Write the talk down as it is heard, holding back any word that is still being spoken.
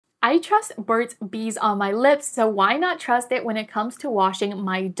I trust Burt's Bees on my lips, so why not trust it when it comes to washing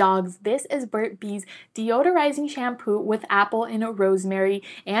my dogs? This is Burt Bees deodorizing shampoo with apple and rosemary,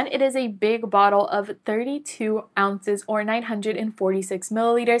 and it is a big bottle of 32 ounces or 946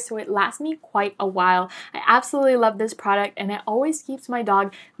 milliliters, so it lasts me quite a while. I absolutely love this product, and it always keeps my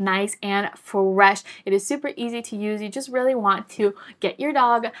dog nice and fresh. It is super easy to use. You just really want to get your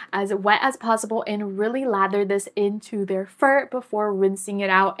dog as wet as possible and really lather this into their fur before rinsing it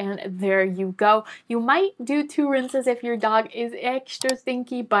out, and there you go. You might do 2 rinses if your dog is extra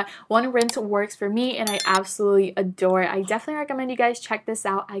stinky, but 1 rinse works for me and I absolutely adore it. I definitely recommend you guys check this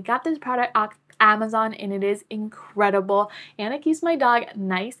out. I got this product off Amazon and it is incredible, and it keeps my dog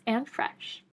nice and fresh.